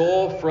his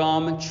soul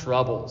from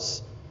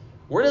troubles.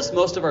 Where does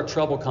most of our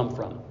trouble come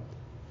from?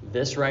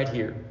 This right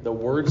here, the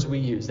words we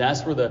use.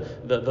 That's where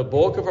the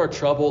bulk of our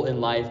trouble in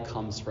life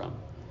comes from.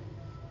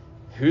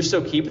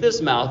 Whoso keepeth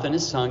his mouth and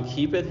his tongue,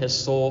 keepeth his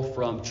soul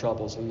from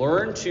troubles.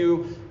 Learn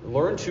to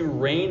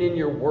rein in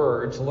your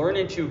words.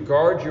 Learn to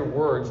guard your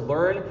words.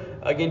 Learn,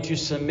 again, to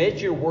submit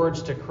your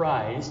words to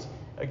Christ.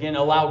 Again,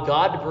 allow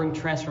God to bring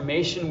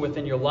transformation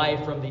within your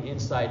life from the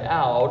inside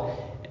out.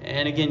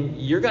 And again,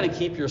 you're going to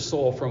keep your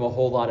soul from a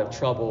whole lot of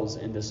troubles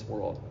in this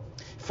world.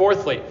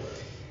 Fourthly,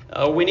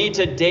 we need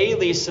to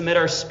daily submit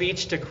our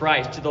speech to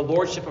Christ, to the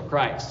Lordship of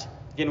Christ.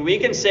 Again, we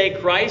can say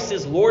Christ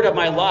is Lord of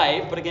my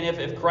life, but again,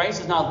 if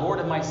Christ is not Lord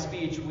of my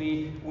speech,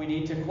 we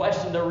need to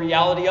question the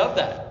reality of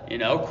that.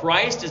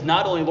 Christ is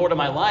not only Lord of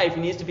my life,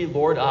 he needs to be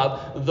Lord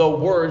of the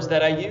words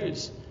that I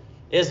use.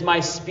 Is my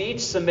speech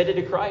submitted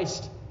to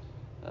Christ?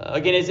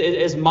 Again,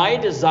 is my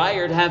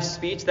desire to have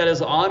speech that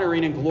is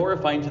honoring and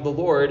glorifying to the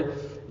Lord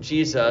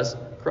Jesus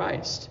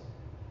Christ?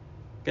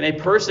 And a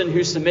person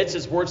who submits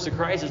his words to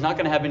Christ is not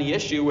going to have any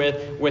issue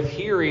with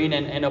hearing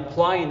and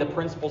applying the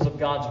principles of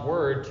God's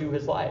word to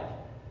his life.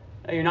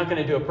 Now, you're not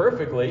going to do it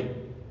perfectly.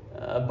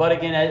 But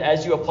again,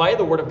 as you apply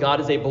the word of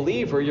God as a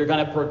believer, you're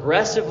going to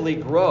progressively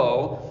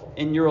grow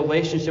in your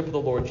relationship with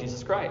the Lord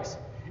Jesus Christ.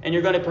 And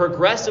you're going to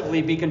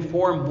progressively be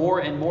conformed more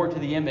and more to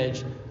the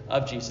image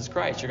of Jesus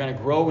Christ. You're going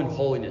to grow in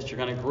holiness. You're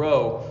going to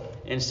grow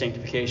in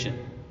sanctification.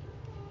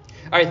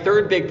 All right,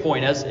 third big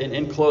point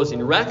in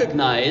closing.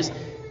 Recognize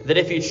that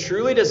if you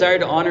truly desire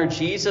to honor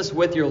Jesus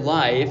with your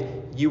life,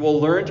 you will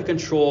learn to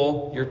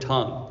control your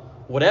tongue.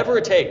 Whatever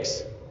it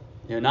takes.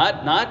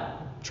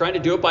 Not trying to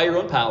do it by your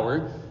own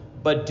power,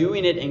 but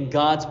doing it in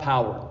God's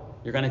power.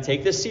 You're going to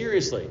take this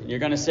seriously. You're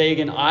going to say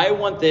again, I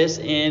want this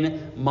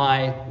in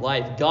my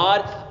life.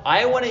 God,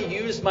 I want to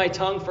use my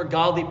tongue for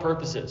godly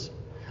purposes.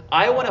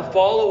 I want to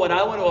follow and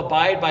I want to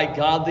abide by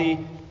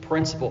godly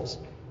principles.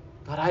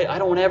 God, I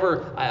don't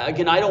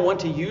want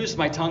to use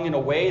my tongue in a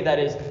way that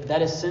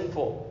is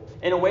sinful,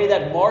 in a way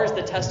that mars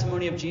the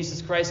testimony of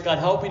Jesus Christ. God,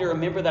 help me to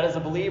remember that as a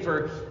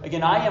believer.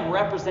 Again, I am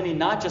representing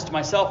not just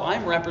myself,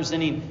 I'm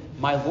representing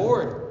my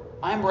Lord.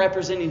 I'm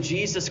representing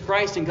Jesus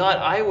Christ, and God,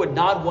 I would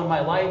not want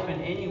my life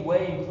in any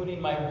way, including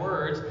my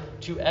words,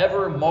 to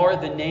ever mar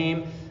the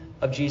name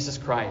of Jesus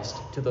Christ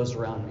to those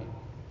around me.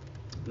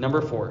 Number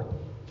 4,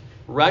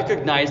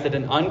 recognize that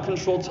an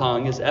uncontrolled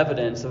tongue is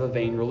evidence of a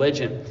vain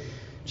religion.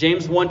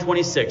 James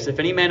 1:26, if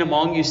any man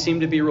among you seem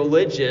to be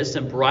religious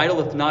and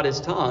bridleth not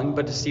his tongue,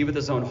 but deceiveth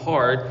his own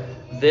heart,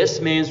 this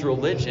man's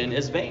religion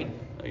is vain.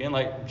 Again,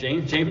 like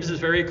James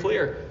is very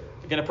clear.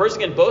 Again, a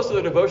person can boast of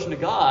their devotion to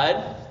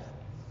God,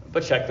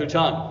 but check their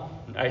tongue.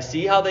 I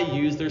see how they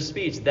use their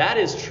speech. That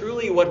is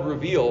truly what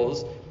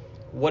reveals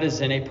what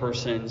is in a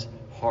person's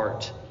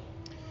heart.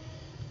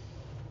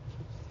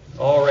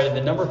 All right, and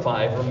then number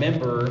 5,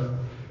 remember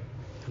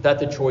that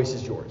the choice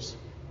is yours.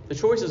 The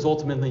choice is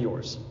ultimately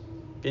yours.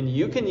 And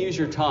you can use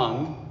your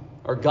tongue,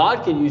 or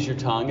God can use your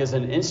tongue as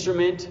an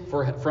instrument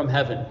from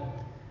heaven.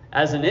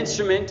 As an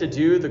instrument to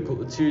do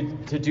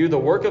the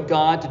work of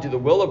God, to do the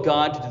will of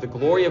God, to do the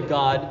glory of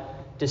God,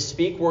 to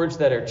speak words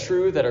that are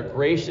true, that are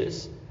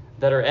gracious,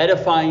 that are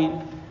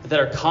edifying, that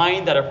are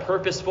kind, that are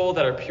purposeful,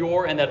 that are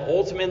pure, and that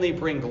ultimately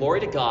bring glory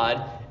to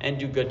God and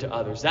do good to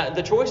others.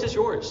 The choice is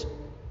yours.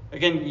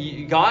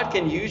 Again, God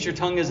can use your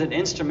tongue as an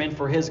instrument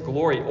for his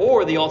glory.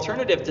 Or the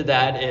alternative to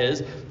that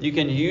is you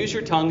can use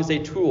your tongue as a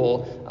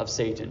tool of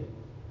Satan.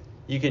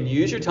 You can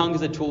use your tongue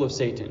as a tool of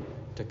Satan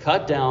to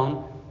cut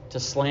down, to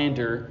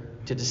slander,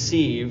 to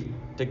deceive,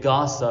 to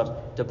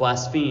gossip, to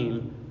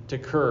blaspheme, to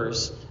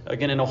curse,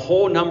 again, and a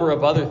whole number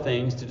of other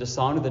things to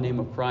dishonor the name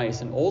of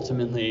Christ, and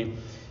ultimately,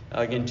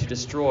 again, to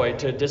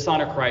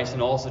dishonor Christ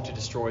and also to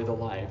destroy the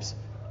lives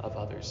of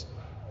others.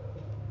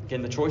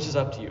 Again, the choice is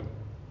up to you.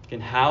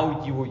 Again,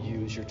 how you will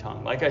use your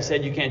tongue. Like I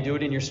said, you can't do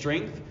it in your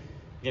strength.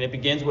 Again, it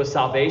begins with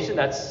salvation.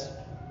 That's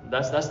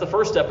the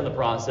first step in the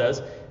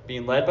process.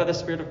 Being led by the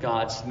Spirit of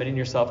God, submitting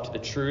yourself to the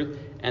truth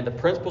and the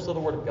principles of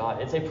the Word of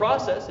God. It's a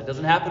process. It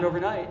doesn't happen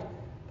overnight.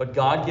 But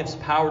God gives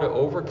power to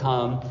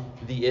overcome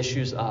the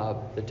issues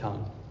of the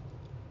tongue.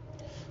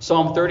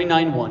 Psalm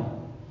 39:1.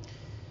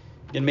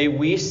 And may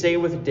we say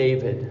with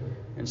David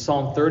in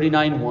Psalm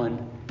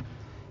 39:1,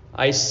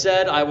 I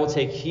said I will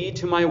take heed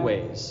to my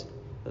ways,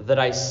 that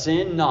I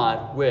sin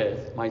not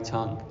with my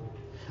tongue.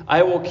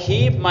 I will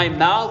keep my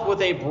mouth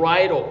with a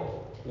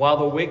bridle while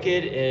the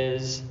wicked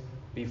is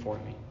before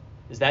me.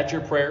 Is that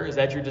your prayer? Is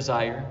that your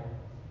desire?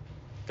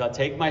 God,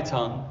 take my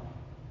tongue,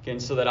 again,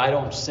 so that I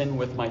don't sin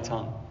with my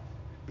tongue.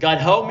 God,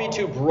 help me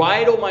to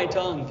bridle my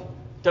tongue,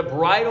 to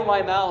bridle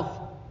my mouth,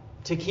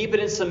 to keep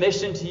it in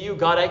submission to you.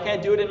 God, I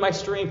can't do it in my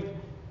strength.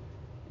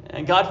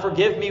 And God,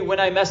 forgive me when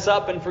I mess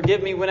up and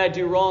forgive me when I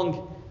do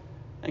wrong.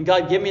 And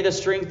God, give me the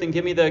strength and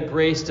give me the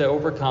grace to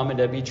overcome and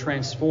to be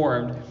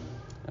transformed.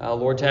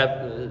 Lord, to have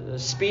a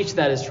speech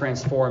that is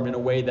transformed in a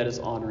way that is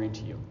honoring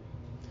to you.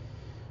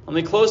 I'm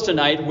going to close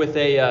tonight with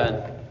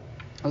a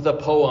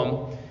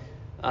poem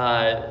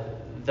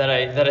that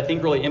I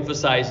think really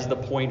emphasizes the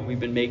point we've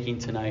been making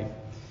tonight.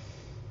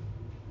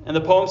 And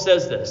the poem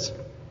says this.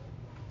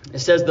 It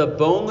says, the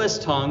boneless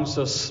tongue,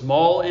 so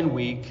small and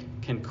weak,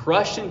 can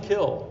crush and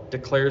kill,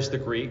 declares the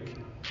Greek.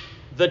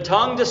 The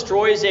tongue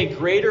destroys a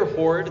greater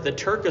horde, the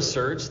Turk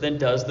asserts, than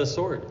does the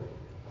sword.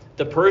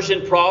 The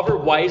Persian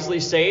proverb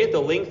wisely saith,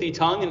 the lengthy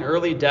tongue and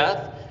early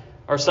death,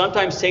 or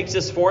sometimes takes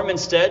this form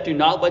instead, do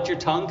not let your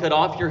tongue cut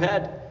off your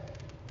head.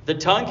 The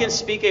tongue can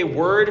speak a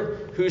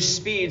word whose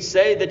speed,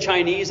 say the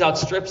Chinese,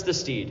 outstrips the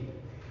steed.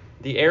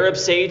 The Arab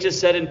sages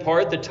said in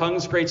part, the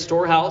tongue's great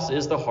storehouse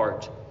is the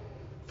heart.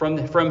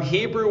 From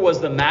Hebrew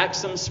was the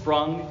maxim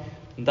sprung,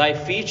 thy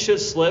feet should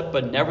slip,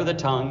 but never the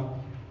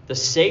tongue. The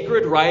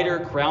sacred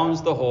writer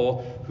crowns the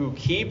whole, who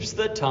keeps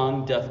the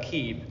tongue doth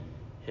keep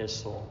his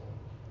soul.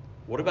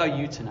 What about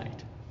you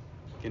tonight?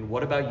 And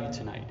what about you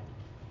tonight?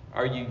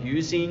 Are you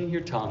using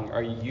your tongue?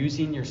 Are you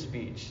using your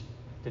speech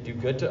to do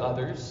good to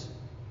others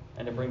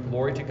and to bring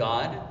glory to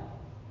God?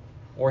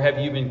 Or have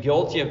you been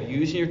guilty of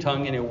using your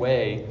tongue in a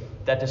way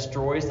that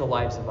destroys the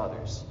lives of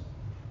others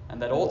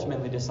and that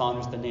ultimately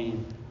dishonors the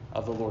name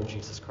of the Lord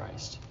Jesus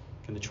Christ?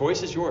 And the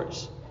choice is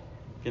yours.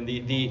 And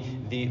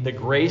the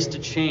grace to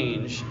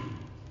change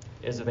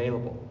is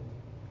available.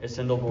 It's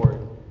in the Lord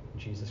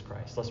Jesus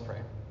Christ. Let's pray.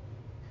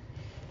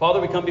 Father,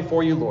 we come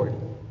before you, Lord.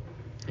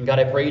 And God,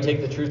 I pray you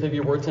take the truth of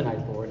your word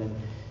tonight, Lord. And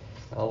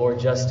Lord,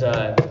 just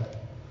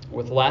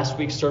with last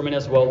week's sermon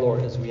as well,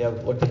 Lord, as we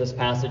have looked at this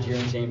passage here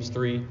in James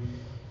 3.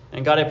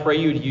 And God, I pray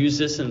you would use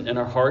this in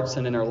our hearts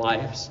and in our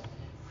lives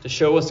to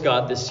show us,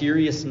 God, the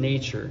serious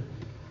nature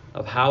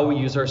of how we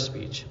use our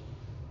speech.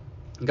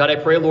 And God, I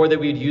pray, Lord, that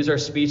we would use our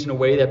speech in a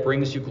way that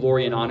brings you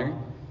glory and honor.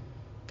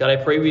 God, I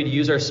pray we would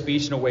use our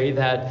speech in a way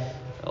that,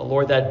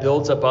 Lord, that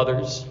builds up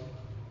others,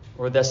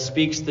 or that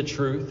speaks the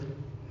truth,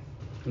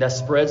 that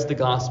spreads the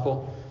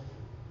gospel.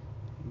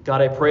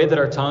 God, I pray that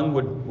our tongue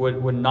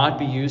would not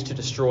be used to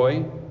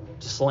destroy,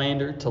 to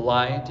slander, to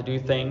lie, to do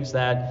things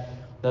that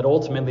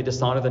ultimately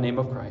dishonor the name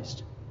of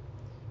Christ.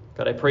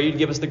 God, I pray you'd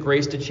give us the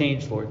grace to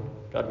change, Lord.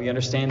 God, we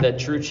understand that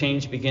true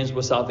change begins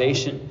with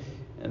salvation.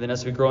 And then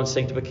as we grow in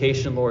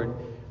sanctification, Lord,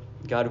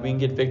 God, we can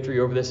get victory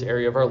over this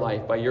area of our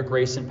life by your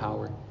grace and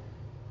power.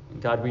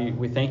 And God,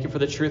 we thank you for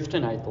the truth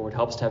tonight, Lord.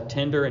 Help us to have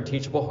tender and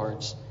teachable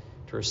hearts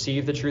to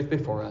receive the truth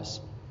before us.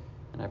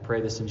 And I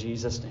pray this in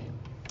Jesus' name.